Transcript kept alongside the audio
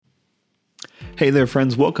Hey there,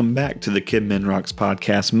 friends. Welcome back to the Kid Men Rocks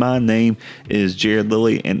podcast. My name is Jared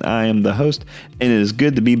Lilly, and I am the host, and it is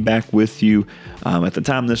good to be back with you. At the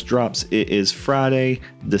time this drops, it is Friday,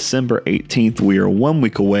 December 18th. We are 1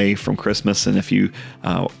 week away from Christmas, and if you,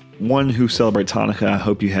 one who celebrates Hanukkah, I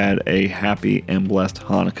hope you had a happy and blessed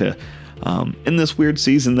Hanukkah in this weird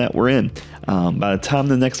season that we're in. By the time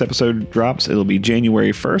the next episode drops, it'll be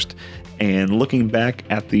January 1st. And looking back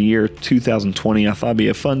at the year 2020, I thought it'd be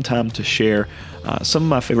a fun time to share some of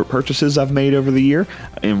my favorite purchases I've made over the year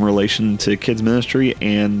in relation to kids ministry,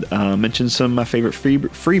 and mention some of my favorite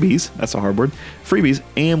freebies, that's a hard word, freebies,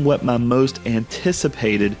 and what my most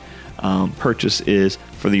anticipated purchase is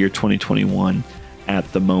for the year 2021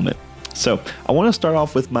 at the moment. So I want to start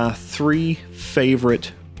off with my three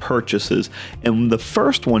favorite purchases. And the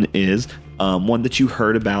first one is one that you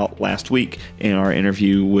heard about last week in our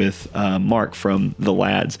interview with Mark from The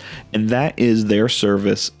Lads, and that is their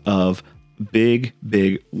service of Big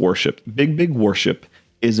Big Worship. Big Big Worship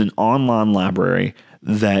is an online library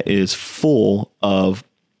that is full of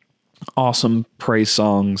awesome praise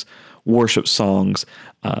songs, worship songs,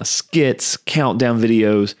 skits, countdown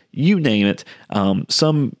videos, you name it.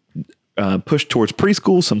 Some push towards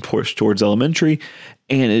preschool, some push towards elementary,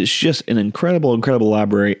 and it's just an incredible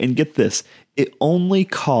library. And get this, it only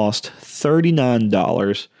cost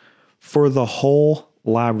 $39 for the whole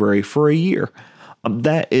library for a year.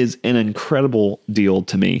 That is an incredible deal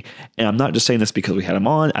to me. And I'm not just saying this because we had them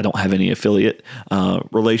on. I don't have any affiliate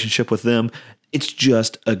relationship with them. It's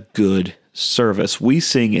just a good service. We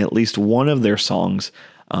sing at least one of their songs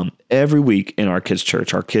every week in our kids'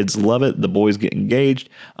 church. Our kids love it. The boys get engaged.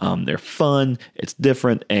 They're fun. It's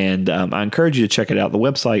different. And I encourage you to check it out. The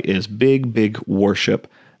website is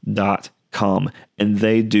bigbigworship.com, and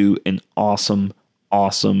they do an awesome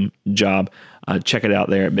job. Check it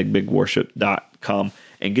out there at bigbigworship.com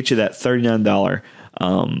and get you that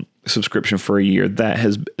 $39 subscription for a year. That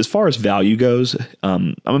has, as far as value goes,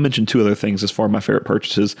 I'm going to mention two other things as far as my favorite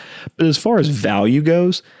purchases, but as far as value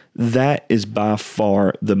goes, that is by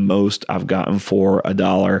far the most I've gotten for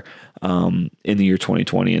 $1 in the year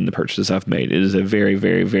 2020 in the purchases I've made. It is a very,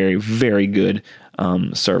 very, very, very good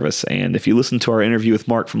service. And if you listen to our interview with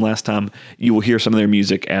Mark from last time, you will hear some of their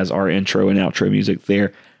music as our intro and outro music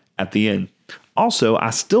there at the end. Also,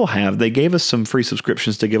 they gave us some free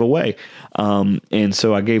subscriptions to give away. And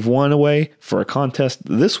so I gave one away for a contest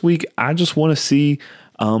this week. I just want to see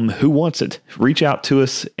who wants it. Reach out to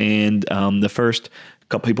us, and the first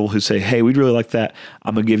couple people who say, hey, we'd really like that,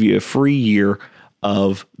 I'm going to give you a free year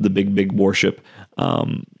of the Big Big Worship,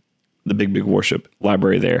 the Big Big Worship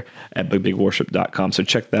library there at bigbigworship.com. So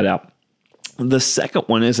check that out. The second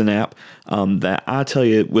one is an app that I tell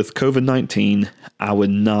you, with COVID-19, I would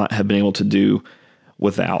not have been able to do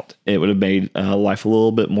without. It would have made life a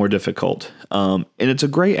little bit more difficult. And it's a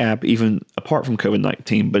great app, even apart from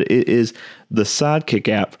COVID-19, but it is the Sidekick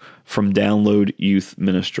app from Download Youth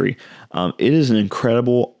Ministry. It is an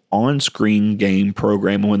incredible on-screen game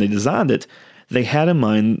program. And when they designed it, they had in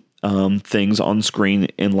mind things on screen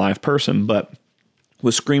in live person, but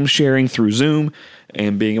with screen sharing through Zoom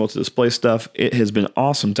and being able to display stuff, it has been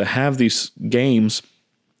awesome to have these games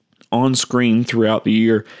on screen throughout the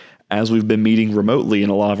year as we've been meeting remotely in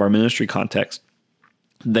a lot of our ministry context.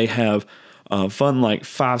 They have fun, like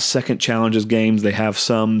 5-second challenges games. They have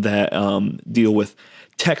some that deal with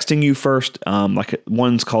texting you first, like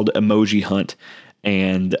one's called Emoji Hunt,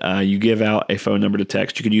 and you give out a phone number to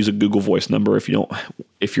text. You can use a Google Voice number if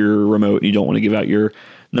you're remote and you don't want to give out your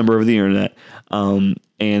number over the internet, and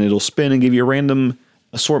it'll spin and give you a random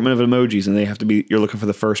assortment of emojis, and you're looking for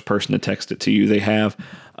the first person to text it to you. They have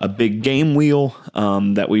a big game wheel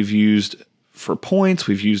that we've used for points.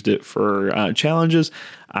 We've used it for challenges.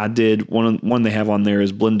 I did one they have on there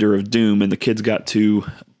is Blender of Doom, and the kids got to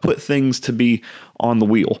put things to be on the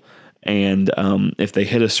wheel, and if they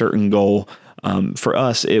hit a certain goal, for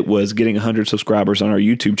us, it was getting 100 subscribers on our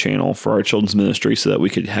YouTube channel for our children's ministry so that we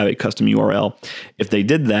could have a custom URL. If they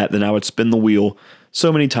did that, then I would spin the wheel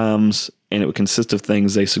so many times, and it would consist of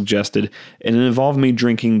things they suggested. And it involved me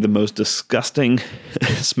drinking the most disgusting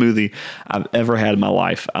smoothie I've ever had in my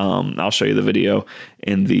life. I'll show you the video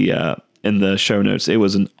in the show notes. It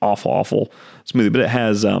was an awful smoothie, but it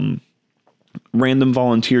has random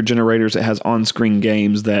volunteer generators. It has on-screen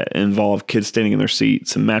games that involve kids standing in their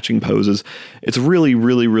seats and matching poses. It's really,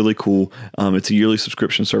 really, really cool. It's a yearly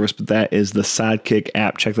subscription service, but that is the Sidekick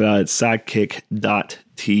app. Check that out. It's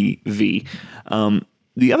sidekick.tv.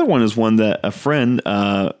 The other one is one that a friend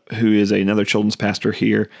who is another children's pastor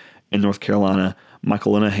here in North Carolina,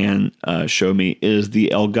 Michael Linehan showed me, is the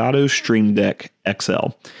Elgato Stream Deck XL.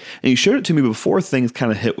 And he showed it to me before things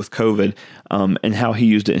kind of hit with COVID, and how he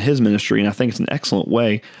used it in his ministry. And I think it's an excellent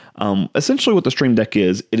way. Essentially what the Stream Deck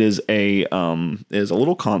is, it is a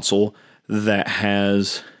little console that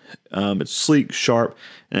has, it's sleek, sharp,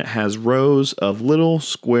 and it has rows of little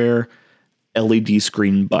square LED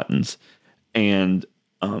screen buttons. And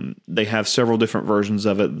they have several different versions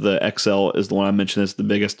of it. The XL is the one I mentioned is the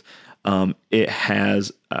biggest. It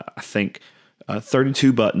has, I think,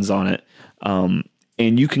 32 buttons on it.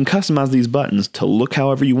 And you can customize these buttons to look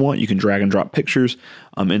however you want. You can drag and drop pictures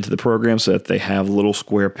into the program so that they have little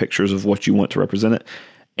square pictures of what you want to represent it.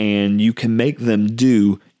 And you can make them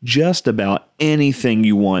do just about anything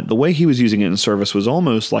you want. The way he was using it in service was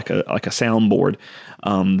almost like a soundboard,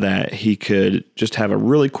 that he could just have a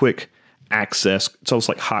really quick access. It's almost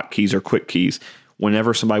like hotkeys or quick keys.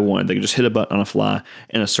 Whenever somebody wanted, they could just hit a button on a fly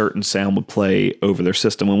and a certain sound would play over their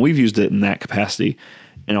system. And we've used it in that capacity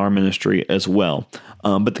in our ministry as well.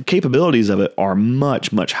 But the capabilities of it are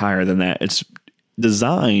much, much higher than that. It's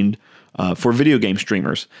designed for video game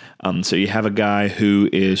streamers. So you have a guy who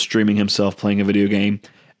is streaming himself playing a video game,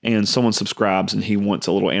 and someone subscribes and he wants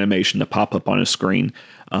a little animation to pop up on his screen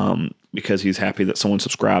because he's happy that someone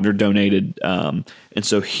subscribed or donated. And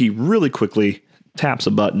so he really quickly taps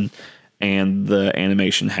a button and the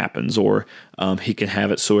animation happens, or he can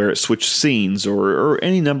have it so where it switches scenes or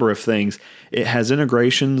any number of things. It has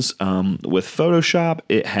integrations with Photoshop.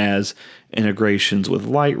 It has integrations with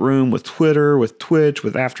Lightroom, with Twitter, with Twitch,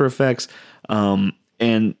 with After Effects,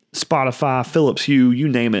 and Spotify, Philips Hue, you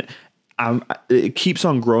name it. It keeps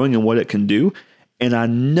on growing in what it can do. And I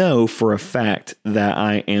know for a fact that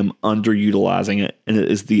I am underutilizing it. And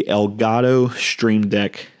it is the Elgato Stream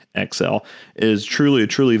Deck XL. It is truly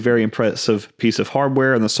a very impressive piece of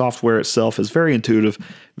hardware, and the software itself is very intuitive,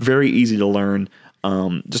 very easy to learn.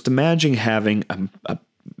 Just imagine having a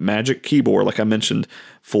magic keyboard, like I mentioned,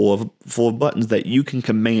 full of buttons that you can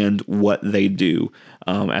command what they do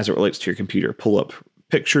as it relates to your computer. Pull up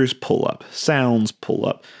pictures, pull up sounds, pull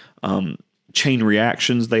up chain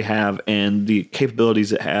reactions they have, and the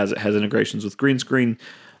capabilities it has. It has integrations with green screen.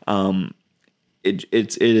 It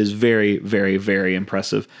is very, very, very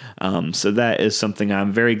impressive. So that is something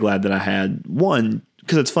I'm very glad that I had. One,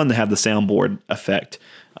 because it's fun to have the soundboard effect.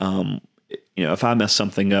 If I mess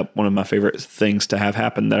something up, one of my favorite things to have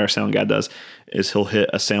happen that our sound guy does is he'll hit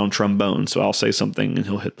a sound trombone. So I'll say something and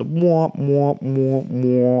he'll hit the wah, wah, wah,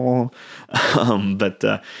 wah. But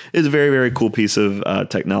it's a very, very cool piece of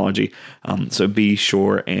technology. So be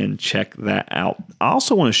sure and check that out. I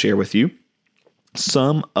also want to share with you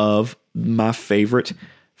some of my favorite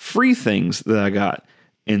free things that I got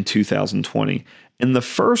in 2020. And the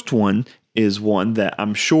first one is one that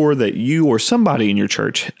I'm sure that you or somebody in your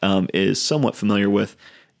church is somewhat familiar with,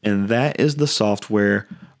 and that is the software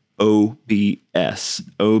OBS.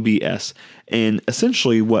 OBS. And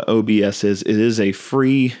essentially what OBS is, it is a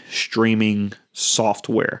free streaming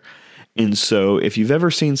software. And so if you've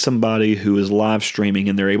ever seen somebody who is live streaming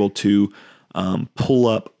and they're able to pull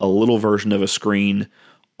up a little version of a screen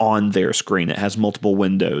on their screen, it has multiple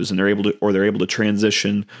windows, and they're able to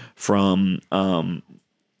transition from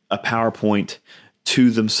a PowerPoint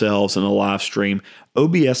to themselves in a live stream.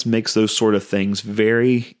 OBS makes those sort of things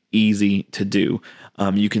very easy to do.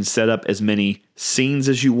 You can set up as many scenes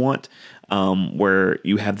as you want, where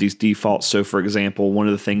you have these defaults. So, for example, one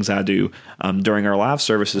of the things I do during our live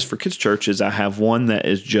services for Kids Church is I have one that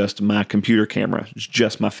is just my computer camera. It's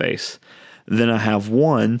just my face. Then I have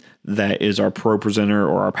one that is our Pro Presenter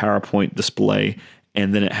or our PowerPoint display,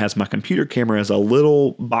 and then it has my computer camera as a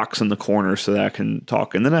little box in the corner so that I can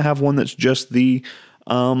talk. And then I have one that's just the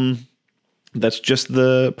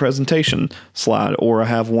presentation slide, or I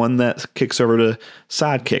have one that kicks over to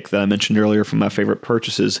Sidekick that I mentioned earlier from my favorite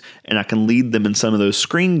purchases, and I can lead them in some of those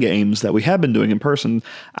screen games that we have been doing in person.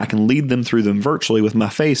 I can lead them through them virtually with my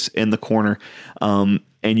face in the corner, and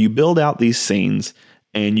you build out these scenes,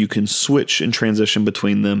 and you can switch and transition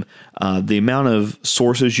between them. The amount of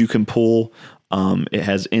sources you can pull, it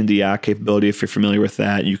has NDI capability. If you're familiar with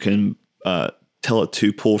that, you can tell it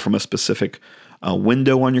to pull from a specific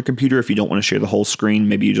window on your computer. If you don't want to share the whole screen,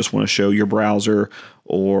 maybe you just want to show your browser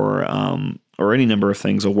or any number of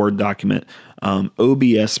things, a Word document.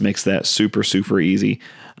 OBS makes that super, super easy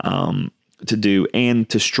to do and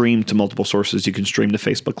to stream to multiple sources. You can stream to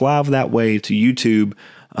Facebook Live that way, to YouTube,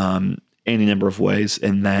 any number of ways,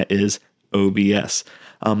 and that is OBS.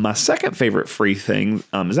 My second favorite free thing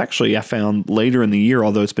is actually I found later in the year,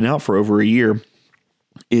 although it's been out for over a year,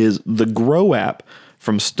 is the Grow app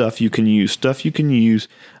from Stuff You Can Use. Stuff You Can Use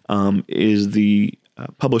is the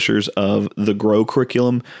publishers of the Grow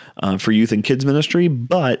curriculum for youth and kids ministry.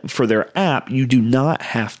 But for their app, you do not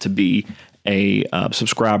have to be a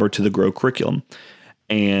subscriber to the Grow curriculum.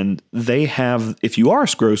 And they have, if you are a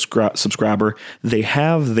Grow subscriber, they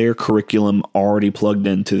have their curriculum already plugged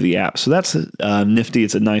into the app. So that's nifty.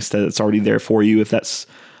 It's nice that it's already there for you if that's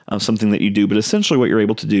something that you do. But essentially what you're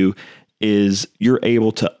able to do is you're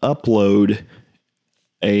able to upload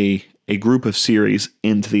a group of series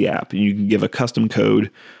into the app, and you can give a custom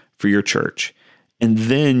code for your church. And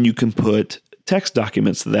then you can put text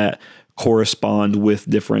documents that correspond with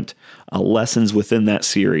different lessons within that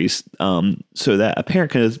series, so that a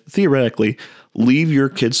parent can theoretically leave your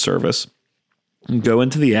kid's service, go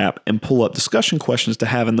into the app, and pull up discussion questions to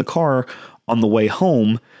have in the car on the way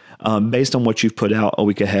home based on what you've put out a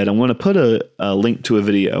week ahead. I'm going to put a link to a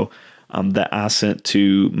video that I sent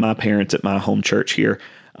to my parents at my home church here,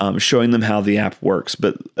 showing them how the app works.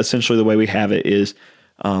 But essentially the way we have it is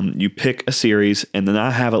you pick a series, and then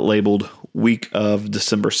I have it labeled week of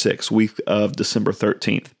December 6th, week of December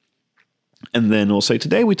 13th. And then we'll say,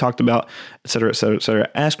 today we talked about, et cetera, et cetera, et cetera.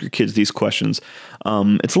 Ask your kids these questions.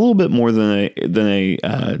 It's a little bit more than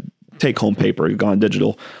a take-home paper gone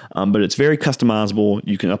digital, but it's very customizable.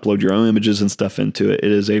 You can upload your own images and stuff into it.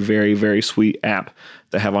 It is a very, very sweet app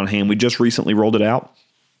to have on hand. We just recently rolled it out,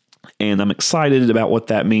 and I'm excited about what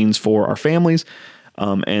that means for our families,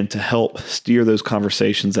 and to help steer those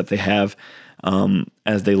conversations that they have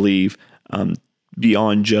as they leave,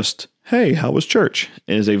 beyond just, hey, how was church?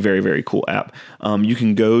 It is a very, very cool app. You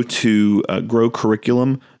can go to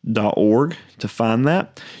growcurriculum.org to find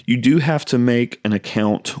that. You do have to make an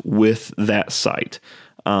account with that site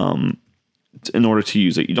in order to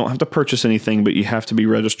use it. You don't have to purchase anything, but you have to be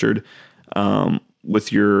registered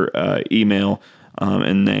with your email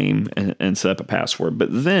and name and set up a password. But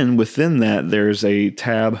then within that, there's a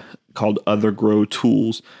tab called Other Grow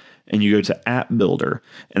Tools, and you go to App Builder,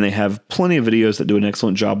 and they have plenty of videos that do an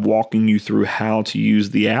excellent job walking you through how to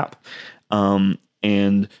use the app.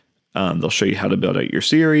 And they'll show you how to build out your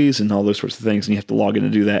series and all those sorts of things, and you have to log in to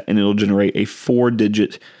do that, and it'll generate a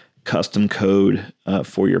 4-digit custom code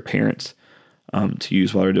for your parents to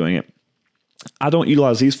use while they're doing it. I don't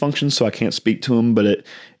utilize these functions, so I can't speak to them, but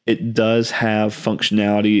it does have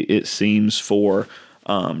functionality, it seems, for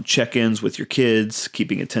check-ins with your kids,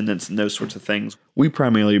 keeping attendance, and those sorts of things. We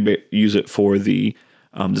primarily use it for the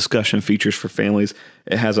discussion features for families.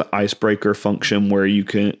 It has an icebreaker function where you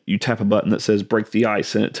tap a button that says break the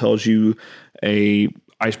ice, and it tells you a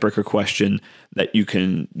icebreaker question that you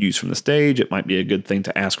can use from the stage. It might be a good thing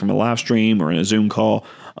to ask from a live stream or in a Zoom call,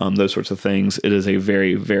 those sorts of things. It is a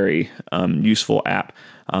very, very useful app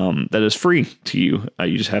that is free to you.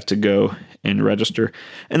 You just have to go and register.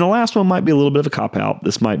 And the last one might be a little bit of a cop-out.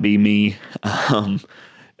 This might be me.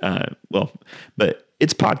 But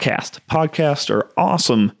it's podcast. Podcasts are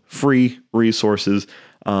awesome free resources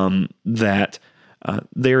that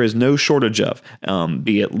there is no shortage of,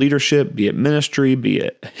 be it leadership, be it ministry, be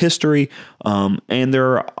it history. And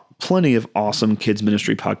there are plenty of awesome kids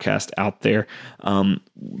ministry podcasts out there.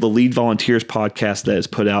 The Lead Volunteers podcast that is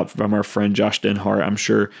put out from our friend Josh Denhart, I'm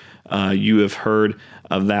sure you have heard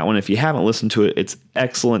of that one. If you haven't listened to it, it's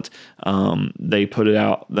excellent. They put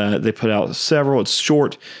out several. It's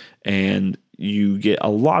short, and you get a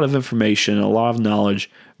lot of information, a lot of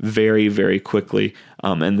knowledge very, very quickly.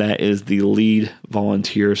 And that is the Lead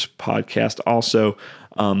Volunteers podcast. Also,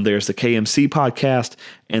 there's the KMC podcast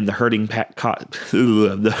and the Herding Cats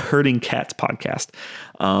podcast.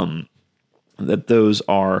 That those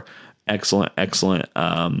are excellent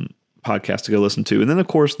podcasts to go listen to. And then, of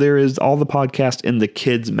course, there is all the podcasts in the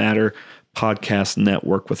Kids Matter podcast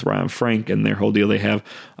network with Ryan Frank and their whole deal. They have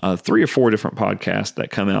 3 or 4 different podcasts that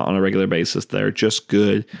come out on a regular basis that are just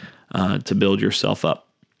good to build yourself up.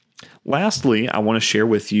 Lastly, I want to share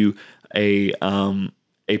with you a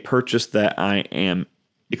purchase that I am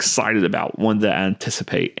excited about, one that I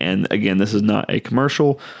anticipate. And again, this is not a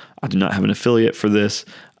commercial. I do not have an affiliate for this,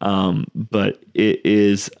 but it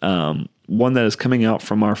is one that is coming out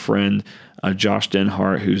from our friend Josh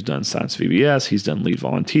Denhart, who's done Science VBS. He's done Lead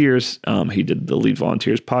Volunteers. He did the Lead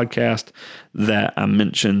Volunteers podcast that I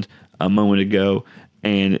mentioned a moment ago.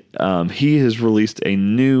 And he has released a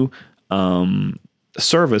new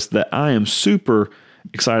service that I am super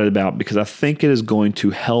excited about, because I think it is going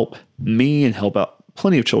to help me and help out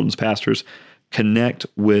plenty of children's pastors connect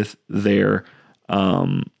with their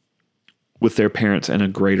parents in a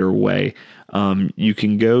greater way. You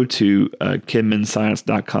can go to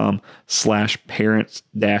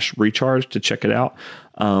kidminscience.com/parents-recharge to check it out.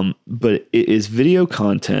 But it is video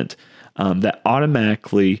content that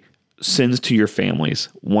automatically sends to your families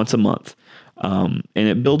once a month And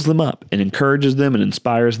it builds them up and encourages them and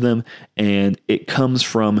inspires them. And it comes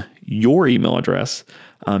from your email address.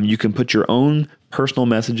 You can put your own personal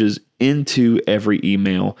messages into every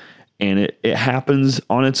email, and it happens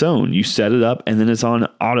on its own. You set it up and then it's on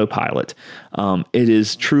autopilot. It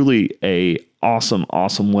is truly a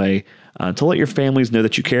awesome way to let your families know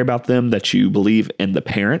that you care about them, that you believe in the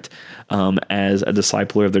parent as a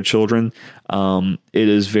discipler of their children. It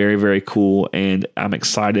is very, very cool, and I'm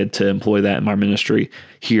excited to employ that in my ministry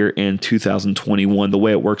here in 2021. The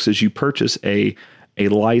way it works is you purchase a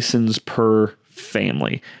license per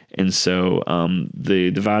family. And so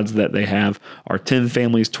the divides that they have are 10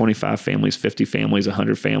 families, 25 families, 50 families,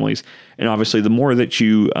 100 families. And obviously, the more that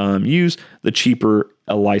you use, the cheaper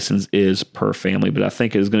a license is per family. But I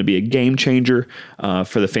think it is going to be a game changer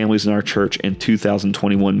for the families in our church in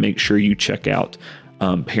 2021. Make sure you check out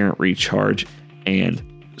Parent Recharge and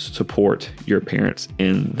support your parents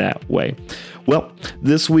in that way. Well,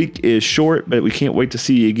 this week is short, but we can't wait to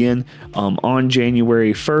see you again on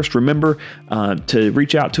January 1st. Remember to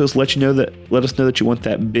reach out to us, let us know that you want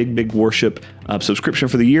that big worship subscription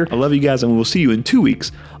for the year. I love you guys, and we will see you in 2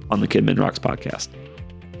 weeks on the Kidmin Rocks podcast.